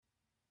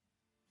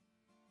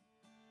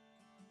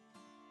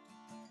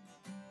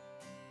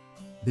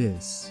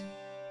This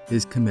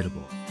is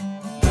Committable.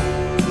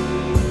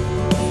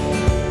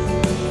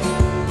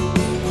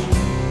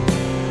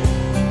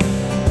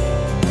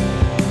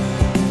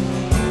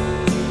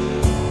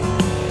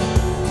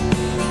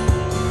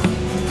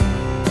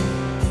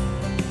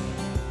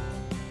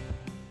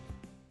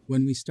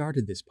 When we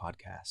started this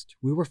podcast,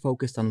 we were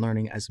focused on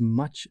learning as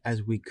much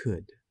as we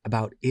could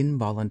about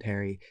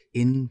involuntary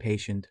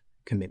inpatient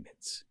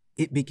commitments.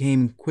 It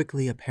became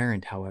quickly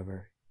apparent,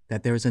 however,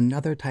 that there is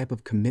another type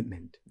of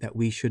commitment that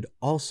we should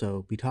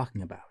also be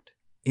talking about: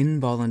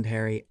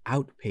 involuntary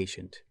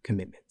outpatient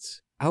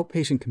commitments.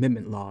 Outpatient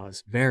commitment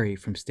laws vary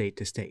from state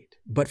to state,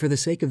 but for the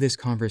sake of this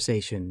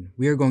conversation,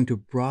 we are going to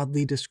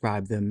broadly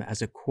describe them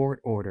as a court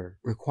order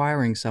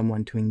requiring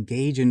someone to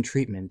engage in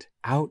treatment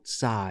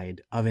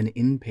outside of an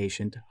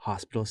inpatient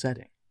hospital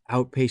setting.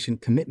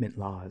 Outpatient commitment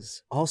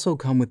laws also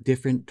come with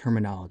different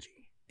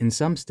terminology. In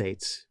some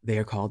states, they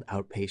are called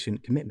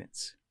outpatient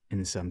commitments.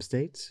 In some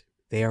states,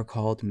 they are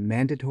called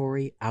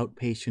mandatory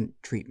outpatient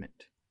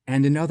treatment.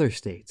 And in other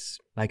states,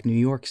 like New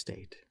York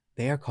State,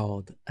 they are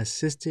called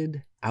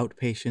assisted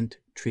outpatient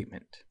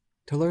treatment.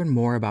 To learn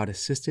more about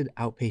assisted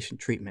outpatient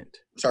treatment,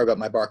 Sorry about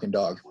my barking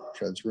dog. I'm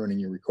sure it's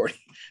ruining your recording.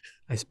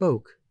 I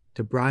spoke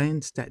to Brian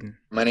Stetton.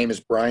 My name is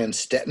Brian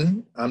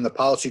Stetton. I'm the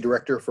policy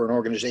director for an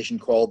organization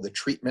called the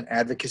Treatment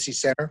Advocacy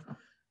Center.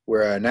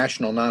 We're a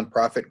national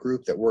nonprofit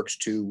group that works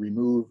to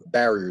remove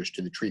barriers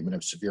to the treatment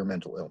of severe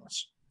mental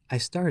illness. I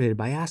started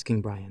by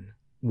asking Brian,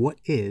 what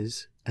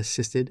is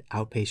assisted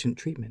outpatient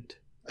treatment?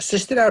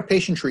 Assisted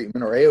outpatient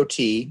treatment, or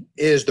AOT,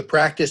 is the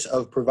practice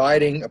of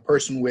providing a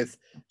person with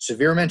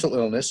severe mental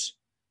illness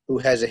who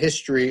has a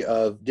history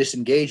of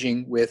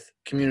disengaging with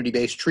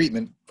community-based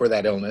treatment for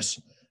that illness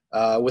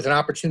with an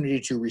opportunity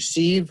to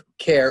receive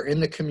care in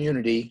the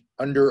community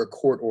under a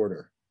court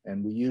order.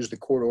 And we use the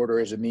court order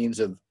as a means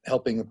of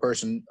helping a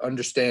person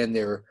understand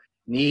their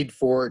need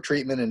for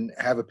treatment and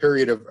have a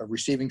period of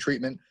receiving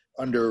treatment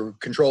under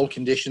controlled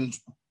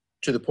conditions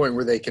to the point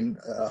where they can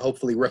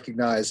hopefully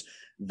recognize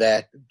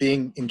that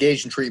being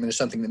engaged in treatment is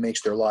something that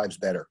makes their lives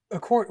better. A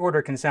court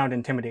order can sound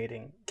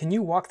intimidating. Can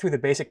you walk through the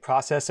basic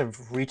process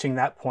of reaching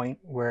that point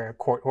where a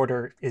court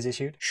order is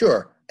issued?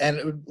 Sure.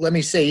 And let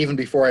me say, even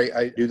before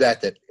I do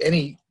that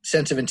any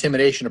sense of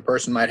intimidation a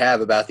person might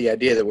have about the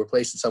idea that we're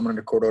placing someone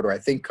under court order, I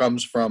think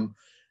comes from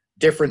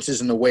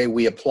differences in the way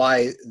we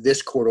apply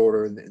this court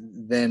order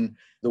than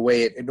the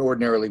way it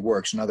ordinarily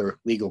works in other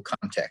legal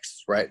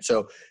contexts, right?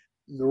 So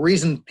the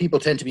reason people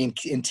tend to be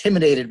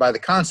intimidated by the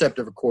concept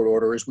of a court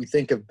order is we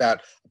think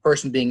about a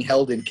person being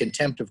held in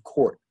contempt of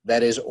court.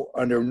 That is,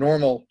 under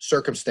normal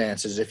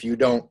circumstances, if you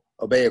don't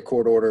obey a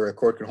court order, a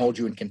court can hold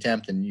you in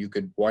contempt and you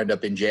could wind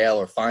up in jail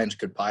or fines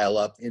could pile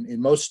up.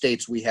 In most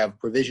states, we have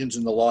provisions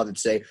in the law that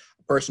say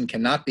a person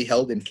cannot be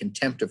held in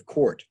contempt of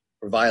court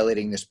for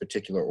violating this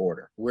particular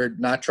order. We're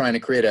not trying to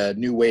create a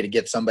new way to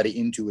get somebody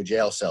into a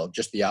jail cell,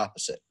 just the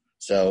opposite.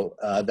 So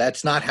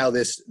that's not how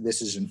this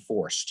is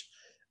enforced.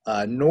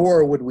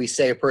 Nor would we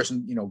say a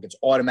person, gets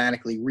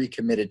automatically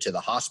recommitted to the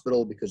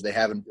hospital because they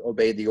haven't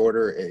obeyed the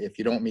order. If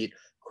you don't meet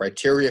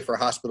criteria for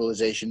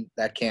hospitalization,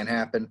 that can't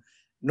happen.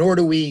 Nor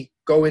do we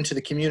go into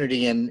the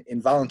community and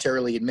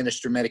involuntarily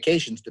administer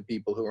medications to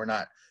people who are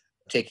not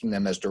taking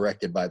them as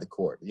directed by the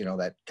court.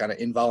 That kind of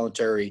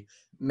involuntary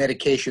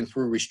medication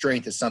through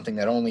restraint is something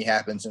that only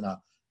happens in a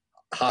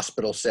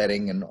hospital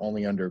setting and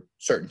only under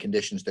certain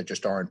conditions that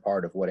just aren't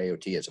part of what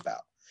AOT is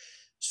about.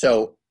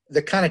 So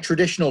the kind of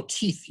traditional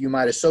teeth you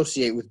might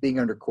associate with being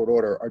under court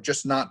order are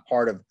just not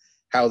part of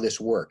how this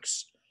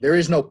works. There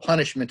is no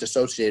punishment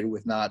associated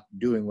with not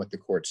doing what the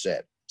court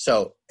said.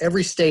 So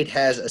every state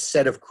has a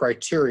set of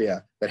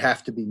criteria that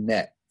have to be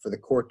met for the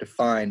court to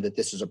find that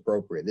this is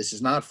appropriate. This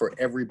is not for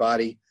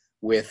everybody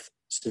with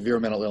severe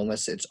mental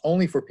illness. It's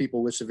only for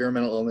people with severe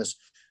mental illness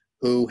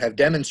who have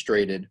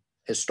demonstrated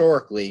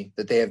historically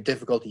that they have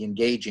difficulty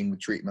engaging with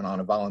treatment on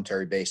a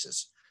voluntary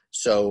basis.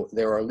 So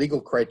there are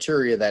legal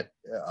criteria that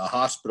a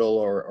hospital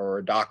or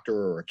a doctor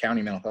or a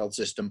county mental health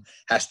system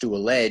has to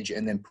allege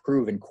and then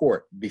prove in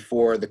court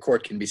before the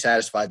court can be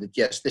satisfied that,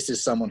 yes, this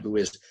is someone who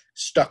is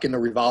stuck in the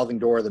revolving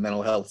door of the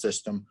mental health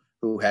system,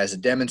 who has a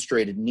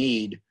demonstrated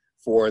need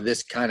for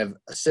this kind of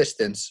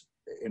assistance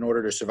in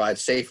order to survive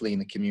safely in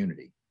the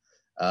community.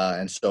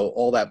 And so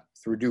all that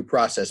through due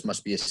process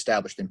must be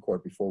established in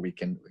court before we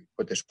can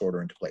put this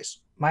order into place.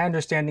 My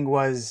understanding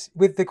was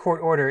with the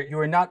court order, you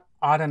are not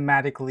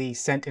automatically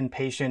sent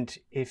inpatient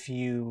if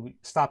you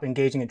stop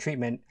engaging in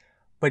treatment,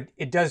 but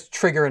it does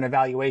trigger an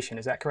evaluation.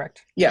 Is that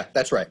correct? Yeah,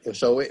 that's right.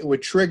 So it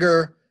would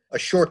trigger a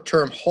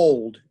short-term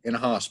hold in a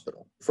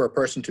hospital for a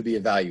person to be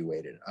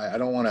evaluated. I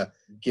don't want to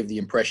give the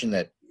impression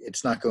that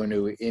it's not going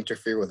to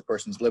interfere with a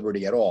person's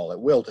liberty at all. It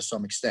will to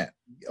some extent.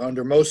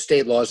 Under most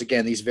state laws,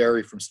 again, these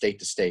vary from state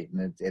to state,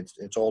 and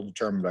it's all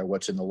determined by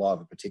what's in the law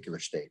of a particular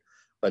state.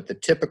 But the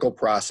typical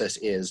process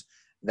is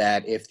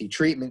that if the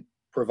treatment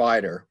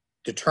provider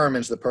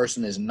determines the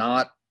person is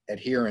not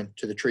adherent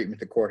to the treatment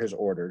the court has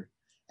ordered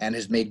and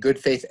has made good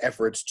faith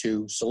efforts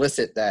to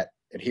solicit that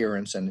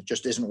adherence and it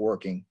just isn't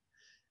working,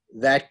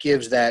 that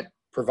gives that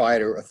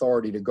provider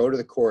authority to go to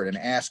the court and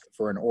ask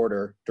for an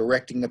order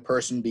directing the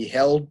person be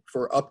held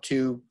for up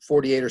to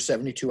 48 or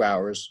 72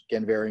 hours,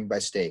 again, varying by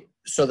state,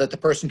 so that the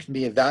person can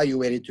be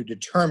evaluated to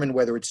determine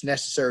whether it's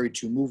necessary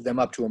to move them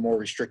up to a more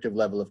restrictive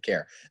level of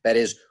care. That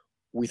is,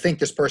 we think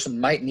this person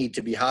might need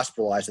to be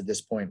hospitalized at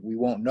this point. We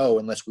won't know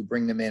unless we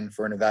bring them in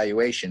for an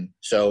evaluation.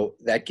 So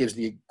that gives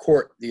the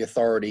court the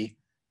authority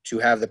to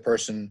have the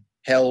person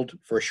held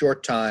for a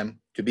short time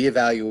to be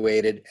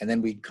evaluated, and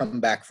then we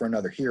come back for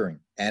another hearing.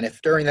 And if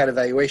during that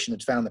evaluation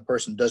it's found the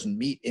person doesn't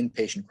meet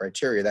inpatient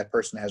criteria, that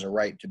person has a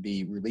right to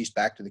be released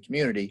back to the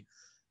community.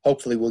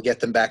 Hopefully we'll get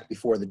them back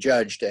before the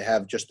judge to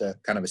have just a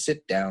kind of a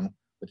sit down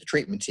with the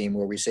treatment team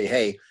where we say,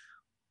 hey,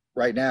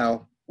 right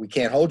now we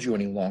can't hold you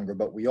any longer,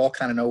 but we all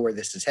kind of know where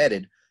this is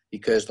headed,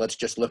 because let's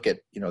just look at,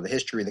 the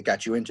history that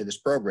got you into this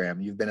program.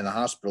 You've been in the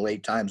hospital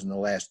 8 times in the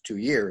last 2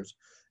 years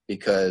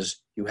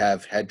because you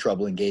have had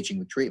trouble engaging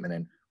with treatment.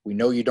 And we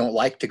know you don't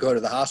like to go to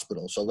the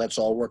hospital. So let's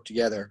all work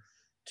together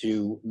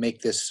to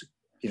make this,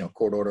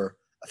 court order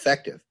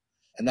effective.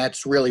 And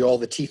that's really all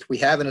the teeth we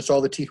have, and it's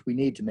all the teeth we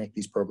need to make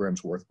these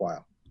programs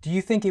worthwhile. Do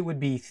you think it would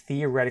be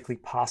theoretically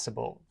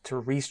possible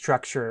to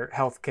restructure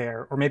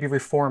healthcare or maybe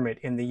reform it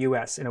in the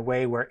U.S. in a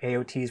way where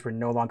AOTs were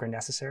no longer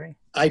necessary?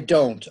 I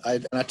don't.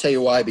 And I'll tell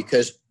you why,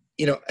 because,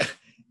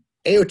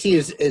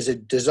 AOT is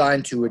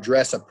designed to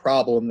address a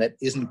problem that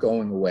isn't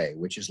going away,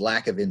 which is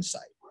lack of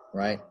insight,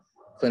 right?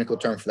 Clinical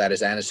term for that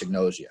is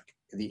anosognosia,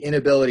 the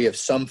inability of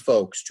some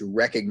folks to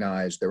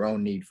recognize their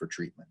own need for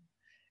treatment.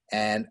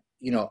 And,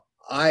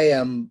 I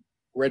am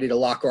ready to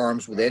lock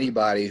arms with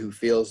anybody who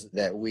feels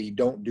that we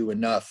don't do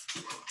enough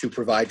to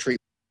provide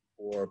treatment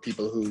for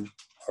people who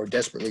are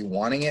desperately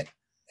wanting it.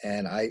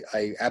 And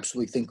I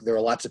absolutely think there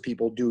are lots of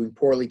people doing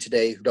poorly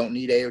today who don't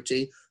need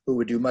AOT, who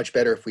would do much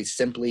better if we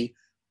simply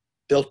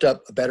built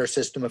up a better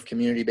system of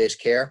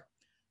community-based care.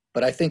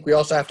 But I think we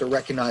also have to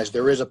recognize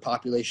there is a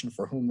population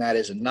for whom that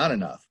is not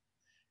enough,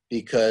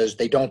 because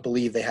they don't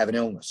believe they have an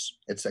illness.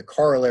 It's a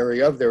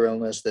corollary of their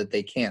illness that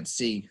they can't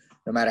see,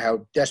 no matter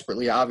how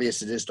desperately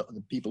obvious it is to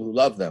the people who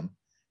love them.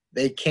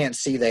 They can't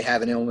see they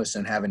have an illness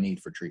and have a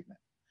need for treatment.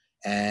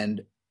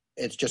 And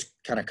it's just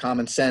kind of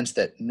common sense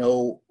that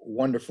no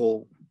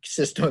wonderful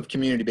system of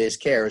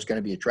community-based care is going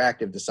to be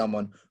attractive to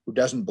someone who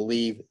doesn't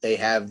believe they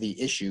have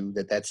the issue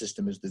that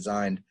system is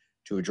designed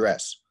to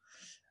address.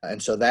 And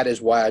so that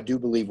is why I do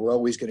believe we're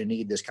always going to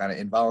need this kind of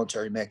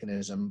involuntary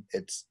mechanism.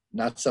 It's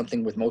not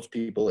something with most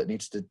people that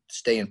needs to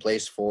stay in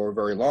place for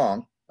very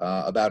long.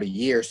 About a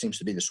year seems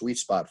to be the sweet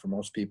spot for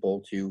most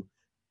people to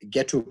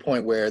get to a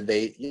point where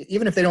they,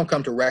 even if they don't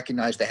come to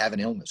recognize they have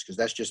an illness, because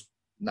that's just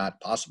not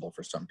possible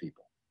for some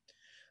people,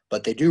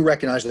 but they do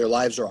recognize their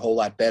lives are a whole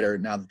lot better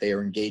now that they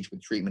are engaged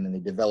with treatment and they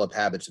develop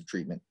habits of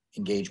treatment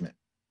engagement.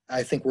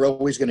 I think we're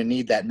always going to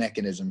need that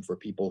mechanism for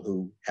people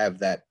who have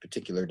that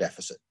particular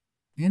deficit.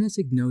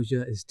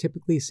 Anosognosia is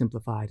typically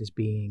simplified as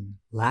being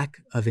lack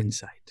of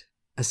insight.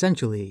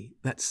 Essentially,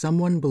 that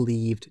someone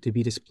believed to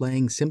be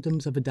displaying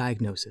symptoms of a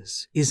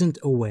diagnosis isn't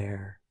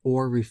aware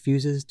or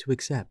refuses to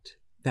accept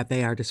that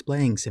they are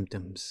displaying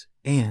symptoms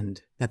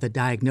and that the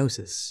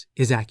diagnosis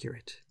is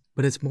accurate.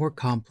 But it's more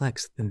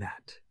complex than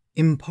that,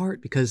 in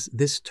part because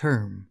this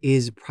term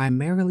is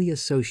primarily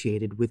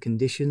associated with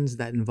conditions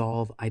that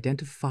involve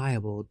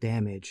identifiable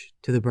damage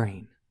to the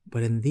brain.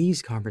 But in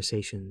these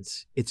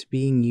conversations, it's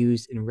being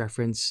used in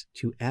reference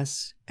to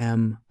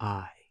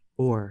SMI,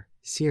 or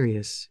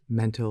serious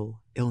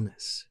mental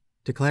illness.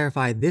 To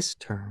clarify this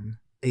term,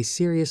 a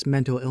serious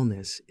mental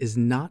illness is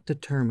not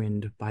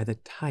determined by the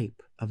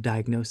type of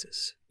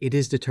diagnosis. It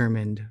is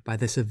determined by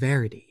the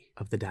severity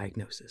of the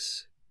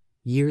diagnosis.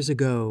 Years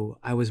ago,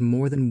 I was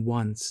more than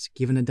once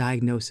given a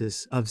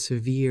diagnosis of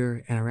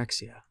severe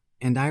anorexia,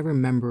 and I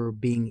remember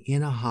being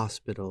in a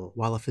hospital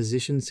while a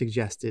physician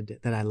suggested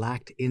that I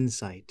lacked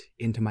insight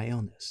into my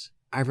illness.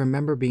 I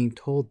remember being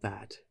told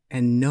that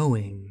and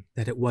knowing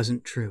that it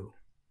wasn't true.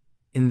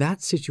 In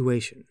that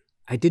situation,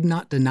 I did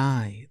not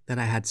deny that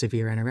I had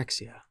severe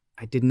anorexia.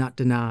 I did not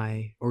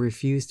deny or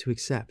refuse to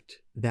accept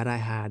that I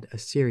had a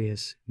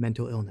serious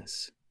mental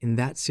illness. In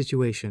that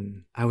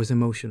situation, I was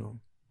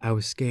emotional, I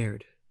was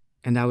scared,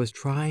 and I was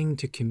trying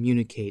to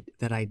communicate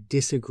that I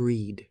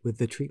disagreed with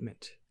the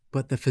treatment.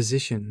 But the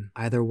physician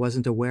either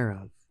wasn't aware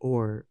of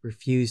or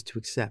refused to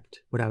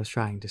accept what I was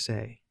trying to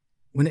say.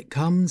 When it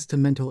comes to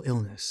mental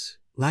illness,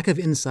 lack of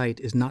insight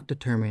is not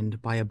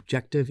determined by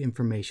objective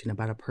information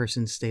about a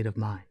person's state of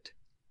mind.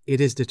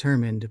 It is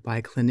determined by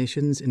a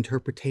clinician's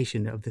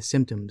interpretation of the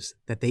symptoms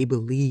that they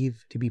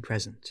believe to be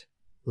present.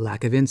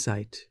 Lack of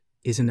insight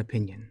is an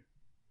opinion.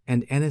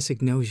 And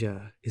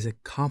anosognosia is a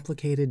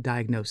complicated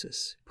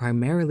diagnosis,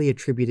 primarily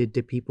attributed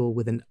to people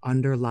with an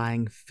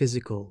underlying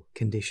physical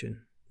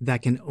condition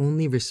that can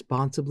only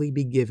responsibly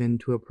be given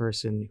to a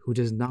person who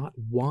does not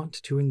want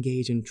to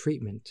engage in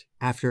treatment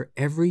after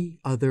every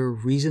other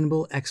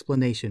reasonable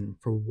explanation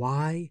for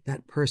why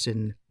that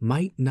person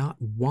might not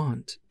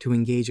want to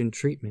engage in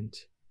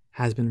treatment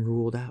has been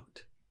ruled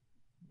out.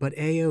 But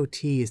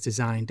AOT is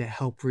designed to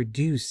help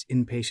reduce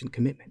inpatient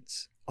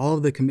commitments, All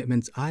of the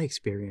commitments I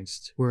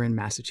experienced were in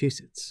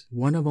Massachusetts,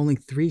 one of only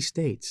 3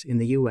 states in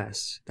the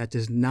U.S. that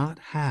does not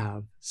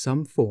have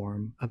some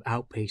form of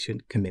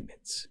outpatient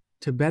commitments.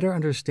 To better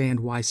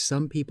understand why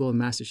some people in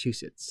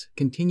Massachusetts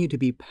continue to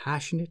be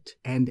passionate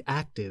and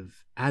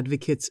active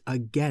advocates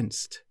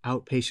against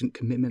outpatient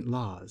commitment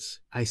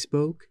laws, I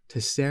spoke to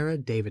Sarah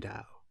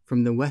Davidow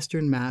from the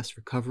Western Mass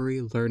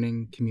Recovery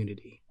Learning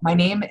Community. My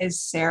name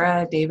is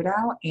Sarah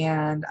Davidow,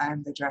 and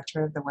I'm the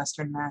director of the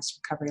Western Mass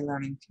Recovery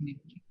Learning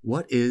Community.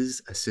 What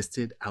is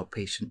assisted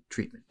outpatient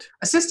treatment?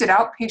 Assisted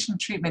outpatient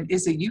treatment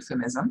is a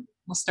euphemism.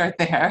 We'll start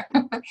there.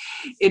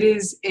 It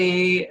is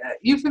a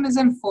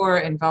euphemism for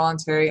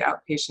involuntary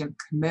outpatient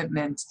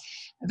commitment.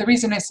 The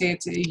reason I say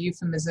it's a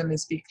euphemism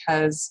is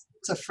because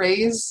it's a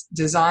phrase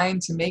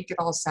designed to make it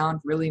all sound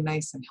really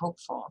nice and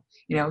helpful.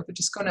 They're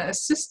just going to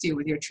assist you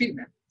with your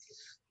treatment.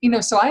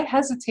 So I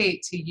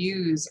hesitate to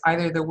use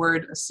either the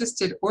word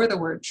assisted or the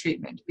word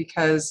treatment,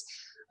 because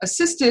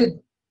assisted,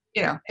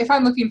 if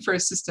I'm looking for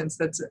assistance,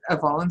 that's a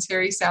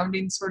voluntary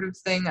sounding sort of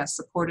thing, a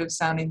supportive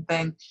sounding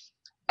thing.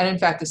 And in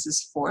fact, this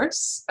is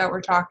force that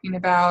we're talking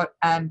about.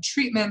 And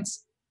treatment,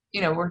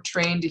 we're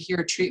trained to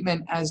hear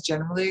treatment as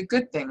generally a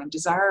good thing, a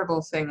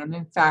desirable thing. And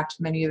in fact,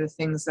 many of the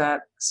things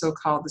that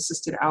so-called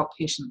assisted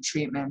outpatient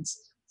treatment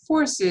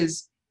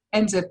forces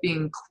ends up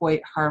being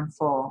quite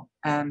harmful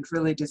and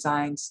really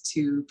designed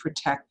to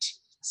protect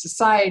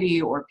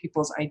society or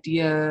people's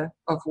idea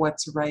of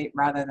what's right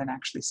rather than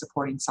actually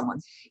supporting someone.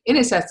 In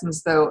its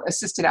essence, though,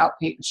 assisted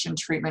outpatient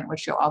treatment,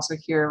 which you'll also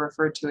hear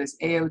referred to as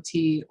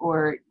AOT,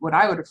 or what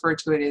I would refer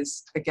to it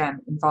is,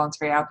 again,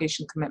 involuntary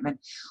outpatient commitment.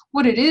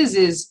 What it is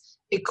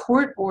a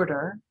court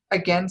order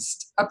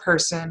against a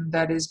person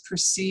that is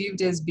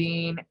perceived as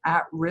being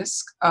at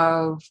risk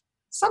of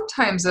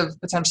sometimes of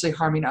potentially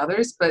harming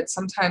others, but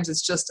sometimes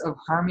it's just of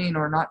harming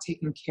or not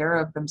taking care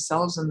of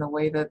themselves in the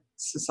way that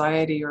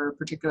society or a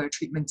particular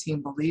treatment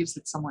team believes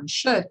that someone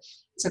should.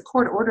 It's a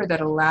court order that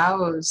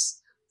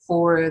allows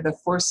for the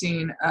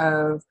forcing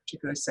of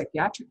particular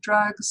psychiatric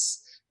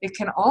drugs. It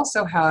can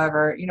also,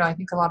 however, I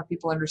think a lot of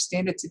people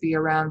understand it to be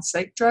around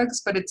psych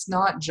drugs, but it's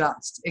not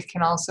just. It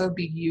can also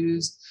be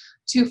used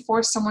to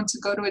force someone to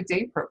go to a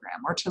day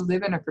program or to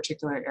live in a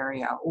particular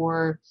area,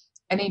 or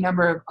any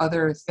number of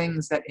other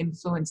things that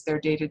influence their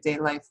day-to-day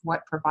life,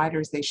 what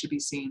providers they should be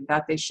seeing,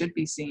 that they should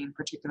be seeing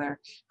particular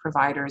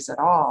providers at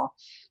all.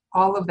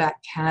 All of that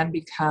can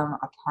become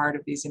a part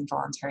of these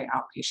involuntary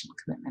outpatient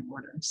commitment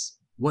orders.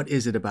 What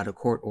is it about a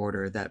court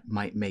order that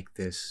might make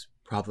this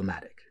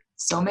problematic?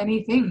 So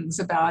many things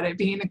about it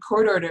being a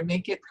court order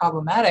make it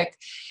problematic.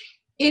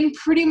 In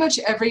pretty much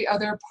every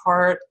other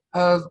part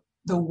of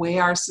the way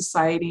our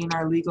society and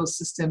our legal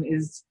system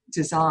is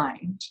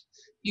designed,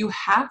 you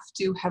have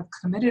to have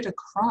committed a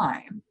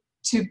crime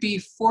to be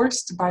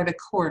forced by the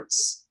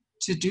courts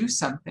to do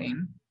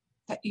something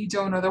that you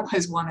don't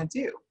otherwise want to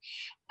do.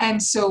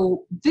 And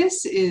so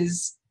this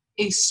is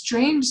a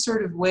strange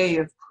sort of way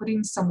of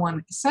putting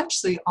someone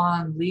essentially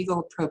on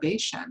legal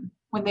probation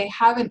when they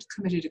haven't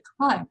committed a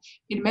crime.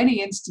 In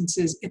many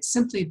instances, it's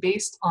simply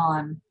based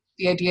on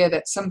the idea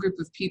that some group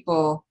of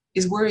people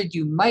is worried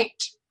you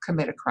might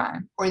commit a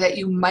crime, or that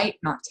you might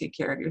not take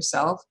care of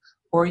yourself,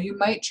 or you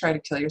might try to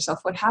kill yourself,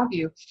 what have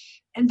you.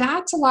 And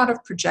that's a lot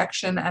of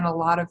projection and a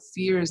lot of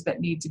fears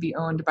that need to be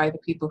owned by the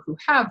people who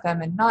have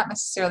them and not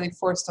necessarily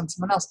forced on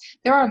someone else.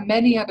 There are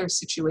many other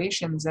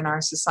situations in our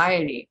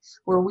society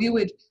where we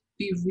would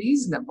be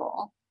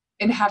reasonable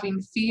in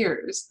having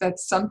fears that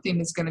something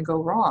is going to go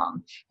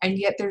wrong. And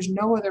yet there's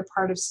no other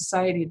part of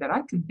society that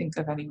I can think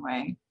of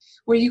anyway,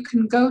 where you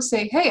can go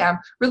say, hey, I'm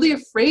really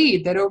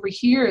afraid that over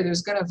here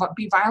there's going to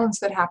be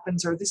violence that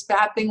happens, or this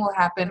bad thing will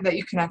happen, that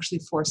you can actually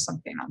force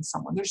something on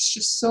someone. There's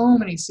just so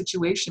many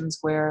situations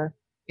where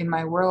in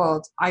my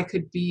world, I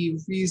could be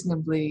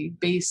reasonably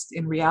based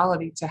in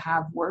reality to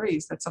have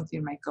worries that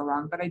something might go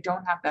wrong, but I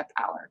don't have that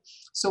power.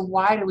 So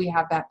why do we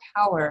have that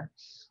power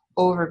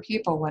over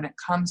people when it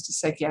comes to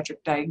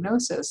psychiatric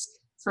diagnosis?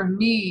 For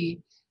me,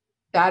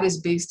 that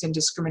is based in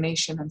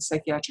discrimination and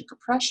psychiatric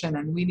oppression,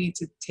 and we need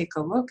to take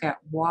a look at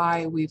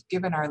why we've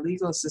given our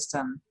legal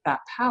system that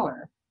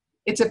power.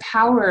 It's a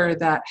power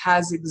that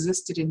has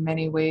existed in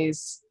many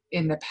ways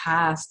in the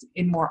past,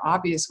 in more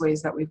obvious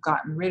ways that we've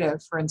gotten rid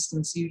of. For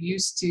instance, you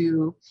used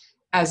to,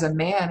 as a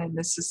man in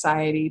this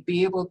society,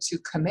 be able to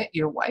commit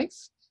your wife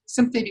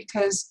simply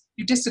because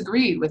you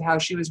disagreed with how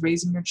she was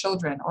raising your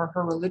children or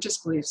her religious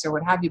beliefs or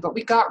what have you, but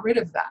we got rid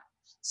of that.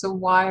 So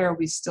why are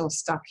we still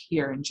stuck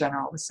here in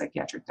general with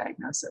psychiatric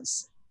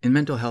diagnosis? In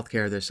mental health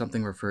care, there's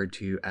something referred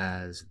to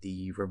as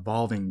the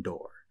revolving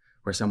door,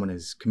 where someone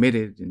is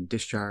committed and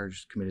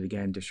discharged, committed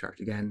again, discharged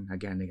again.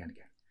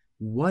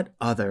 What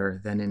other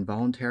than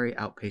involuntary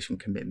outpatient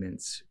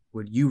commitments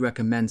would you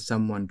recommend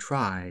someone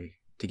try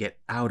to get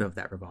out of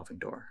that revolving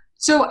door?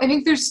 So I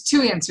think there's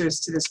two answers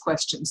to this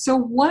question. So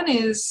one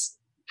is,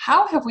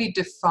 how have we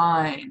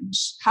decided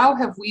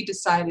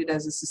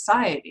as a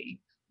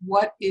society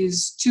what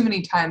is too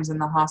many times in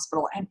the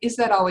hospital, and is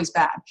that always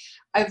bad?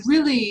 I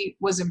really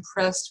was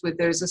impressed with,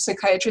 there's a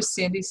psychiatrist,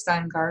 Sandy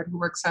Steingard, who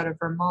works out of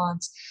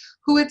Vermont,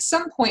 who at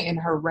some point in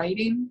her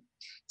writing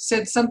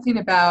said something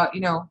about,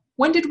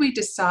 when did we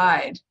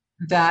decide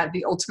that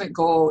the ultimate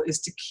goal is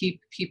to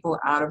keep people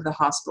out of the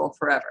hospital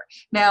forever?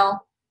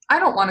 Now, I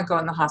don't want to go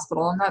in the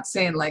hospital. I'm not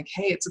saying like,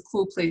 hey, it's a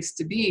cool place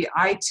to be.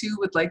 I too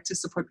would like to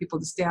support people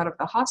to stay out of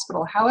the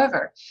hospital.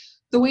 However,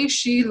 the way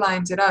she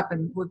lines it up,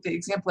 and with the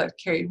example I've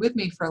carried with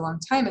me for a long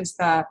time, is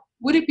that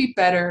would it be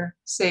better,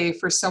 say,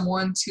 for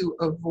someone to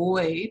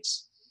avoid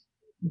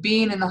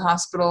being in the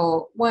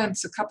hospital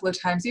once, a couple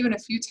of times, even a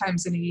few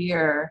times in a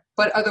year,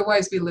 but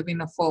otherwise be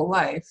living a full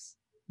life,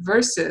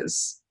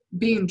 versus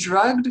being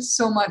drugged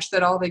so much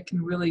that all they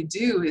can really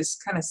do is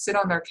kind of sit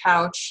on their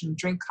couch and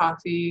drink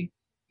coffee,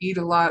 eat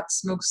a lot,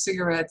 smoke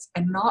cigarettes,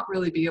 and not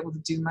really be able to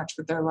do much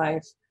with their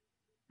life?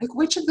 Like,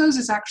 which of those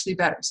is actually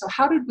better? So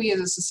how did we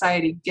as a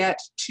society get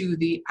to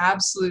the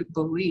absolute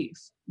belief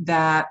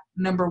that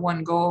number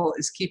one goal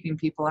is keeping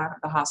people out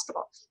of the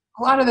hospital?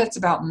 A lot of that's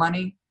about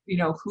money.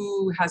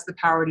 Who has the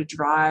power to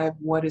drive,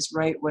 what is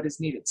right, what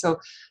is needed. So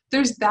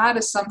there's that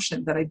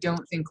assumption that I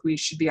don't think we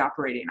should be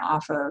operating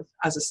off of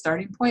as a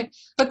starting point.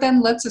 But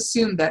then let's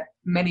assume that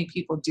many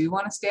people do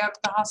want to stay out of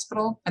the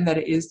hospital and that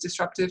it is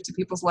disruptive to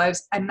people's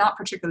lives and not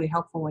particularly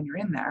helpful when you're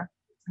in there.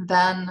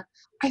 Then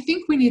I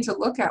think we need to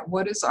look at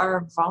what is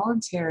our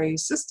voluntary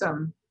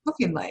system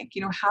looking like.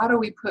 How do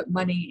we put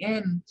money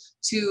in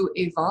to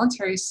a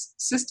voluntary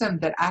system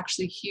that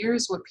actually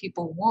hears what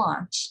people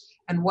want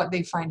and what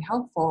they find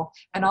helpful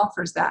and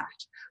offers that?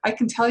 I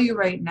can tell you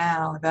right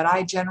now that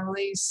I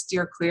generally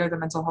steer clear of the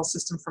mental health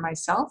system for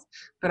myself,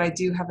 but I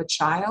do have a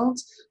child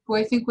who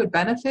I think would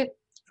benefit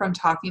from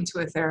talking to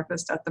a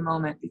therapist at the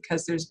moment,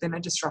 because there's been a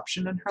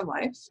disruption in her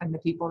life and the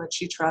people that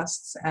she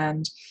trusts.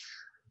 And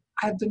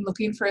I've been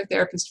looking for a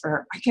therapist for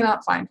her. I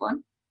cannot find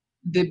one.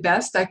 The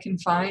best I can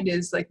find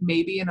is like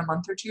maybe in a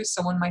month or two,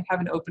 someone might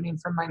have an opening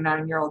for my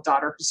 9-year-old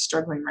daughter who's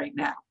struggling right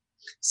now.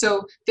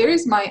 So there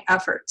is my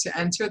effort to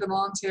enter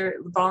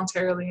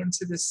voluntarily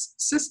into this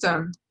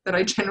system that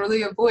I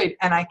generally avoid,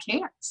 and I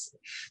can't.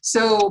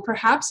 So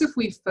perhaps if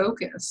we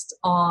focused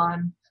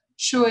on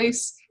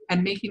choice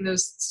and making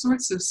those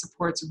sorts of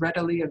supports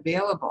readily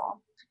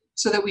available,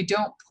 so that we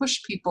don't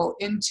push people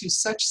into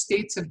such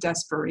states of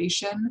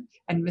desperation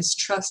and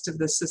mistrust of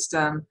the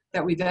system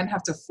that we then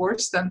have to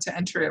force them to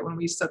enter it when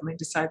we suddenly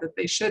decide that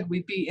they should,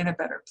 we'd be in a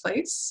better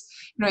place.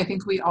 I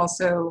think we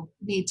also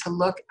need to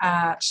look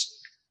at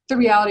the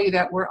reality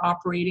that we're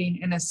operating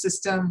in a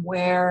system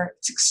where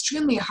it's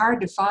extremely hard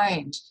to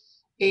find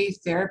a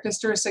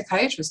therapist or a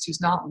psychiatrist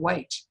who's not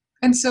white.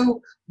 And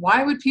so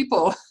why would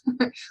people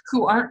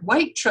who aren't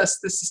white trust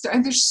the system?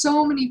 And there's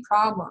so many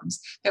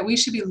problems that we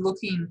should be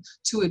looking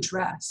to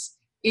address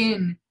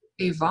in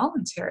a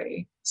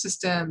voluntary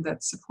system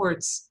that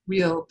supports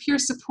real peer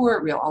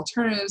support, real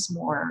alternatives,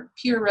 more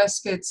peer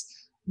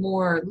respites,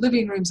 more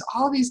living rooms,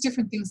 all these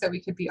different things that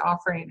we could be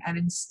offering. And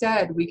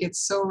instead, we get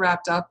so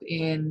wrapped up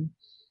in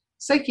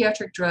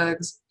psychiatric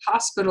drugs,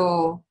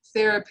 hospital,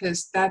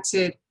 therapists, that's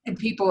it. And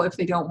people, if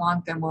they don't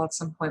want them, well, at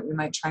some point we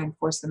might try and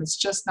force them. It's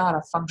just not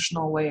a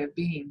functional way of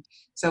being.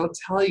 So I'll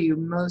tell you,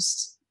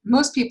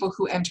 most people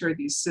who enter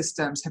these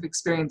systems have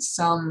experienced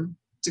some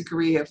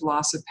degree of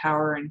loss of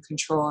power and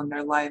control in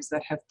their lives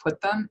that have put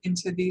them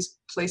into these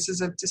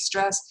places of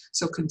distress.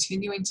 So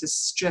continuing to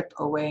strip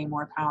away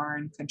more power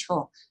and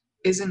control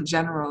isn't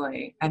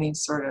generally any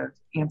sort of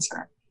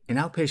answer. In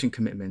outpatient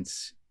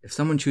commitments, if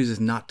someone chooses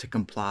not to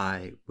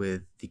comply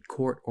with the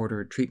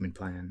court-ordered treatment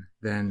plan,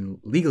 then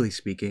legally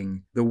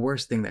speaking, the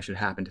worst thing that should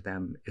happen to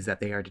them is that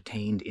they are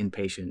detained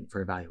inpatient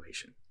for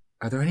evaluation.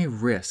 Are there any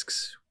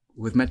risks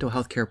with mental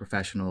health care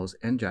professionals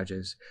and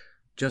judges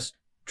just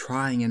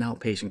trying an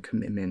outpatient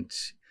commitment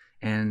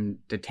and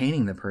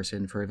detaining the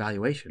person for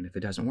evaluation if it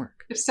doesn't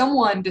work? If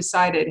someone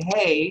decided,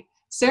 hey,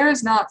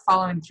 Sarah's not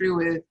following through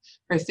with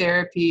her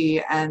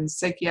therapy and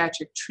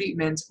psychiatric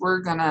treatments, we're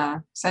going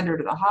to send her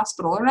to the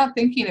hospital. They're not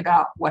thinking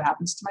about what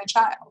happens to my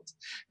child.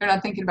 They're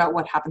not thinking about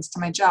what happens to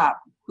my job,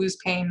 who's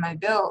paying my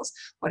bills,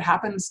 what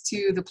happens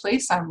to the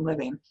place I'm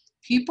living.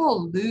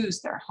 People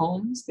lose their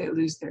homes, they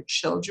lose their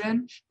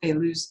children, they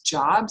lose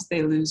jobs,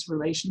 they lose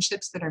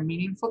relationships that are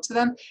meaningful to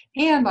them.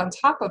 And on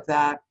top of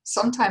that,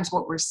 sometimes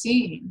what we're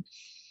seeing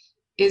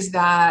is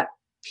that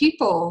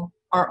people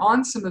are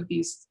on some of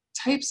these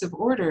types of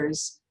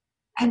orders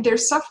and they're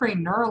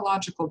suffering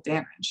neurological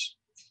damage.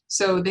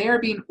 So they are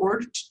being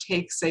ordered to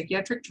take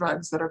psychiatric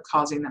drugs that are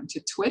causing them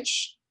to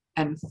twitch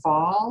and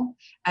fall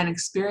and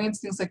experience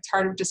things like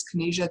tardive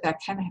dyskinesia that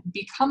can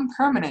become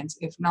permanent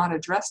if not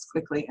addressed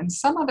quickly. And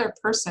some other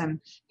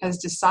person has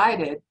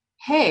decided,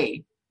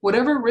 hey,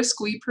 whatever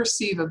risk we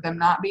perceive of them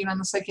not being on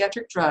the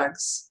psychiatric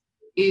drugs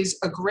is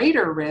a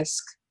greater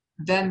risk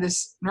than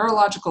this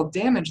neurological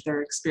damage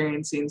they're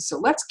experiencing. So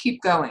let's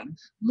keep going.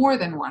 More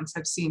than once,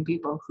 I've seen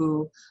people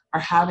who are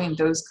having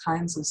those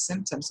kinds of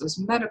symptoms, those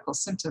medical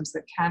symptoms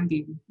that can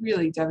be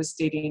really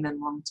devastating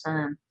and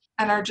long-term,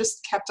 and are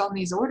just kept on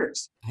these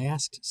orders. I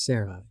asked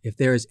Sarah if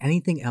there is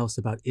anything else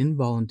about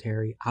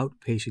involuntary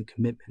outpatient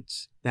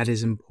commitments that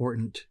is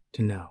important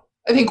to know.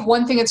 I think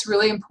one thing that's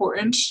really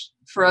important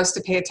for us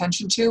to pay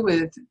attention to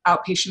with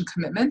outpatient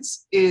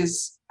commitments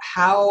is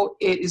how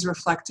it is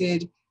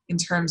reflected in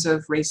terms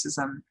of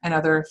racism and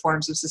other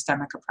forms of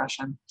systemic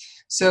oppression.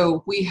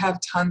 So we have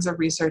tons of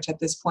research at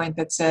this point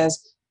that says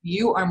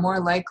you are more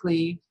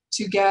likely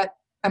to get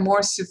a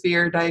more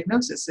severe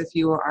diagnosis if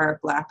you are a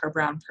Black or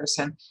brown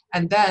person.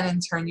 And then in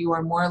turn, you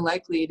are more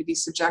likely to be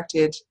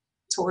subjected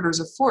to orders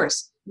of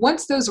force.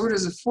 Once those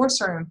orders of force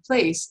are in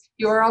place,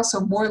 you are also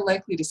more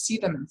likely to see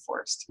them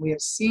enforced. We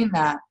have seen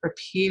that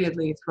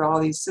repeatedly through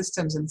all these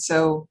systems. And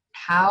so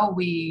how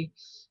we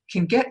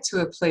can get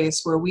to a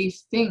place where we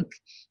think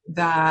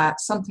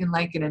that something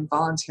like an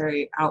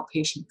involuntary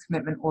outpatient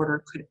commitment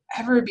order could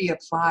ever be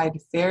applied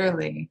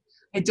fairly,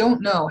 I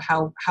don't know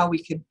how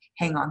we could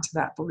hang on to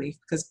that belief,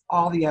 because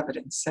all the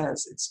evidence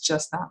says it's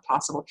just not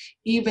possible.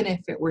 Even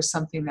if it were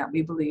something that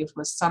we believed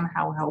was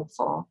somehow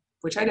helpful,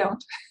 which I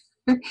don't,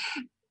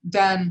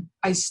 then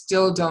I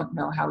still don't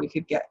know how we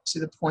could get to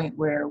the point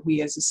where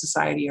we as a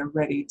society are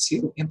ready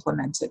to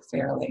implement it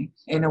fairly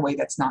in a way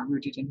that's not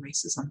rooted in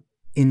racism.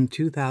 In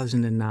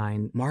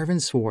 2009,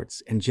 Marvin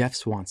Swartz and Jeff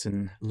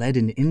Swanson led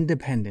an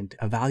independent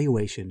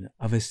evaluation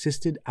of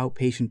assisted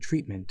outpatient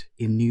treatment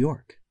in New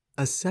York.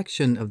 A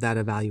section of that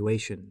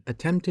evaluation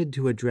attempted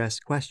to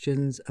address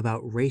questions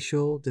about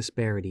racial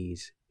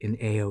disparities in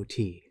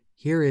AOT.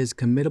 Here is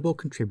committable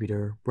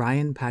contributor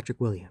Brian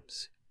Patrick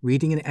Williams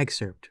reading an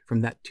excerpt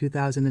from that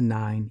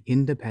 2009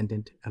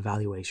 independent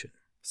evaluation.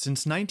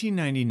 Since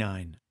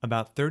 1999,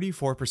 about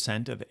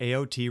 34% of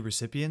AOT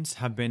recipients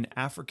have been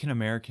African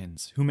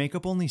Americans, who make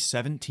up only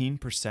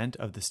 17%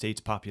 of the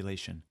state's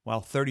population,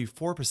 while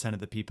 34% of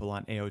the people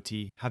on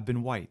AOT have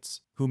been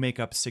whites, who make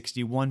up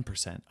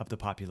 61% of the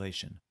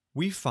population.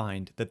 We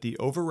find that the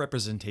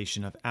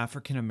overrepresentation of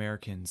African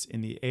Americans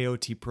in the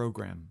AOT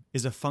program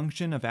is a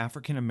function of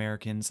African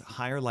Americans'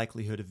 higher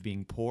likelihood of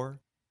being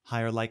poor,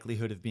 higher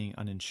likelihood of being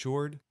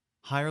uninsured,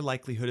 higher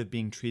likelihood of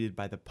being treated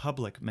by the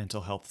public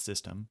mental health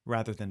system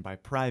rather than by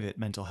private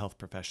mental health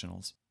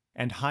professionals,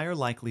 and higher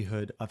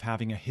likelihood of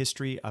having a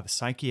history of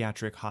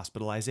psychiatric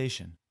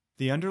hospitalization.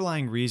 The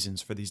underlying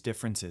reasons for these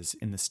differences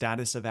in the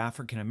status of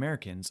African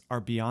Americans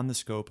are beyond the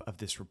scope of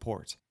this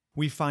report.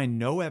 We find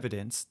no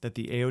evidence that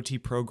the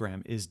AOT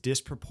program is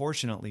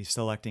disproportionately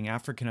selecting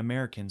African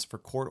Americans for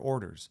court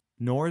orders,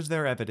 nor is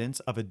there evidence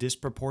of a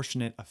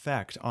disproportionate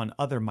effect on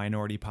other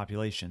minority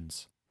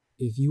populations.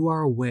 If you are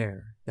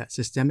aware that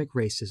systemic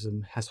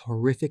racism has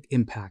horrific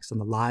impacts on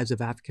the lives of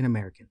African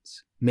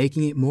Americans,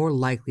 making it more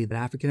likely that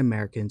African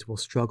Americans will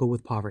struggle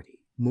with poverty,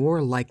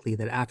 more likely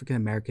that African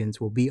Americans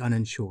will be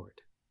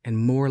uninsured, and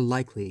more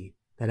likely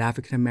that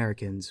African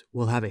Americans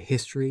will have a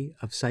history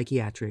of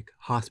psychiatric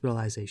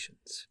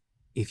hospitalizations.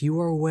 If you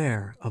are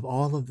aware of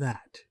all of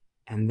that,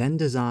 and then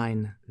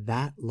design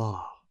that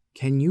law,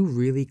 can you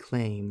really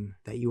claim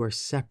that you are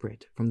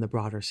separate from the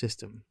broader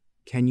system?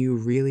 Can you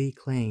really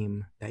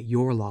claim that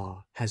your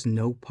law has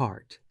no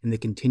part in the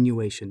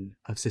continuation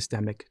of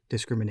systemic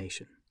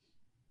discrimination?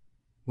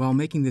 While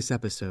making this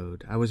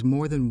episode, I was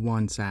more than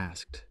once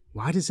asked,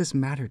 why does this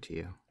matter to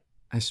you?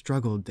 I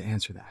struggled to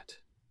answer that.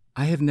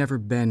 I have never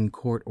been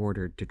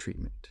court-ordered to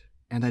treatment,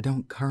 and I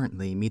don't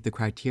currently meet the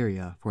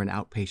criteria for an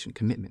outpatient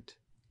commitment.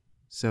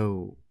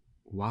 So,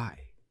 why?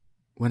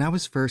 When I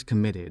was first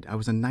committed, I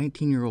was a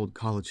 19-year-old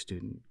college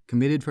student,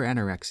 committed for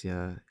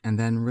anorexia, and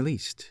then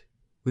released,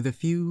 with a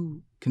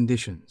few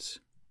conditions.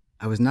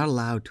 I was not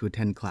allowed to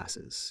attend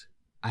classes.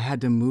 I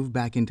had to move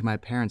back into my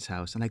parents'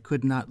 house, and I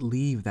could not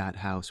leave that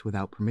house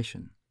without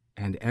permission.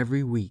 And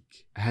every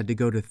week, I had to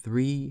go to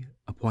 3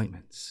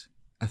 appointments: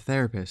 a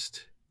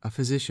therapist, a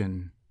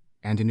physician,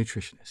 and a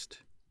nutritionist.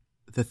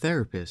 The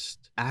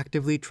therapist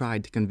actively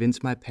tried to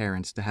convince my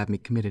parents to have me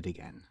committed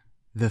again.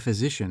 The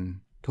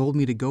physician told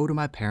me to go to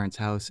my parents'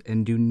 house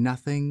and do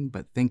nothing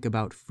but think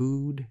about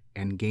food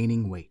and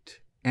gaining weight.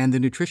 And the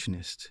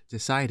nutritionist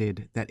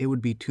decided that it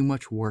would be too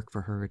much work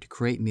for her to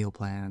create meal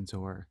plans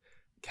or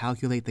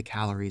calculate the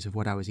calories of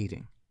what I was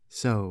eating.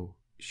 So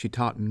she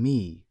taught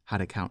me how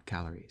to count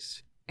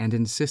calories and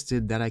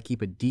insisted that I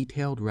keep a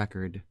detailed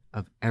record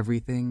of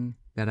everything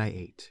that I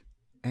ate.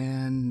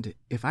 And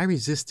if I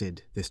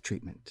resisted this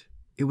treatment,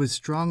 it was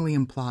strongly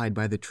implied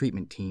by the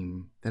treatment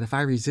team that if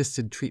I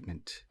resisted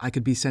treatment, I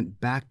could be sent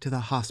back to the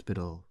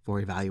hospital for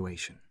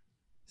evaluation.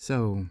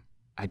 So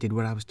I did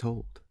what I was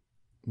told.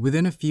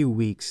 Within a few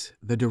weeks,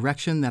 the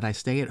direction that I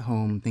stay at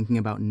home thinking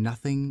about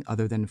nothing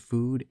other than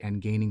food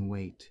and gaining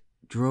weight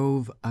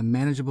drove a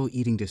manageable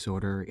eating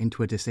disorder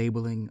into a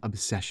disabling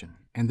obsession.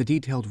 And the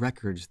detailed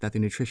records that the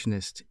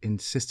nutritionist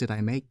insisted I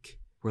make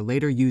were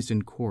later used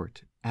in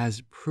court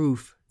as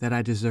proof that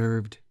I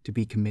deserved to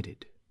be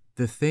committed.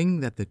 The thing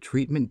that the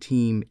treatment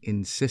team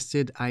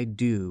insisted I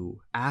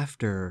do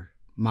after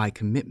my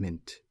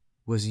commitment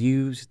was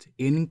used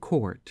in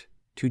court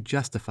to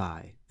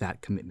justify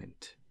that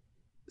commitment.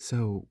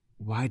 So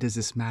why does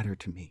this matter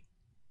to me?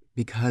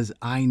 Because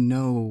I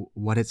know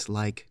what it's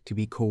like to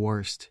be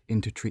coerced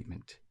into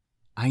treatment.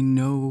 I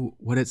know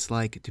what it's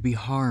like to be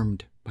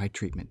harmed by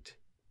treatment.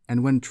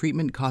 And when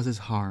treatment causes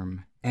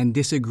harm and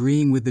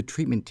disagreeing with the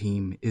treatment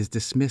team is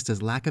dismissed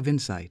as lack of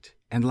insight,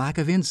 and lack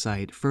of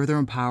insight further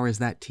empowers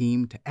that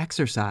team to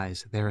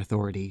exercise their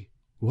authority,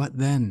 what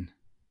then?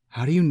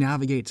 How do you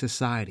navigate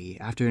society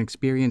after an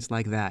experience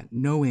like that,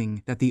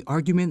 knowing that the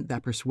argument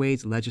that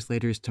persuades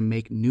legislators to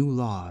make new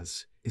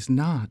laws is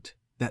not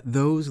that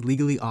those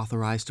legally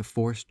authorized to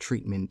force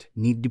treatment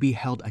need to be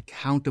held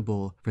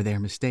accountable for their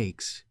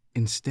mistakes?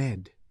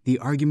 Instead, the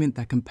argument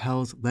that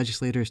compels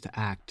legislators to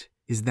act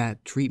is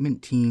that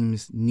treatment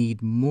teams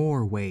need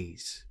more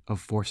ways of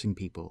forcing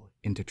people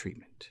into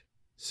treatment.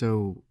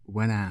 So,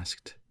 when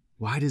asked,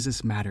 why does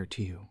this matter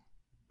to you?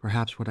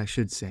 Perhaps what I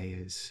should say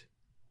is,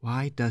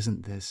 why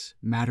doesn't this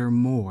matter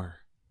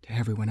more to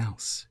everyone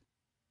else?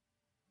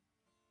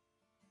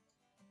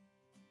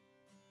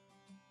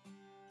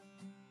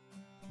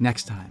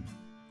 Next time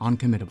on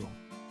Committable.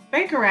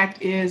 Baker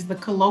Act is the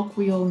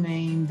colloquial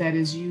name that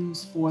is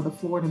used for the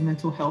Florida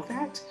Mental Health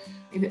Act.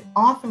 It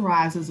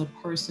authorizes a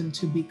person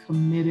to be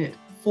committed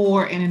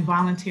for an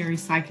involuntary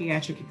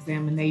psychiatric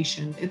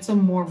examination. It's a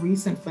more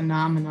recent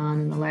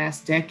phenomenon in the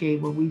last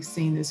decade where we've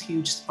seen this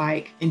huge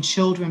spike in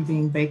children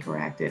being Baker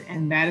Acted,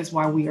 and that is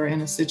why we are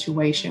in a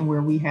situation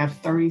where we have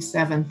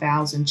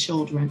 37,000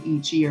 children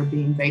each year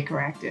being Baker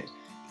Acted.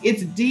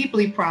 It's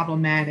deeply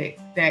problematic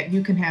that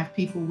you can have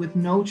people with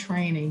no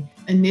training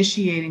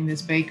initiating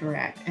this Baker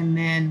Act, and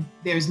then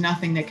there's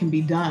nothing that can be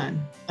done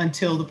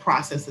until the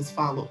process is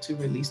followed to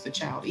release the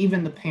child.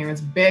 Even the parents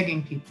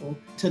begging people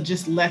to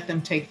just let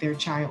them take their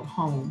child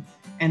home,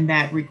 and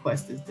that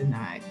request is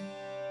denied.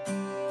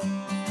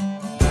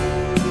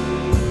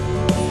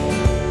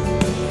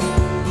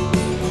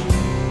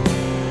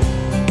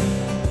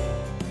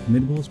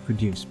 Committable is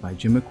produced by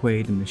Jim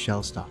McQuaid and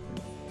Michelle Stockman.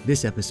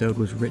 This episode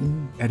was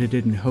written,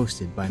 edited, and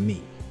hosted by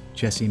me,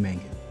 Jesse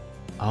Mangan.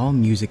 All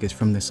music is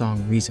from the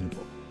song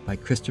Reasonable by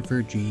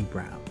Christopher G.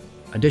 Brown.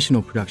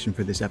 Additional production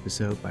for this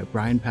episode by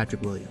Brian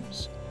Patrick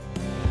Williams.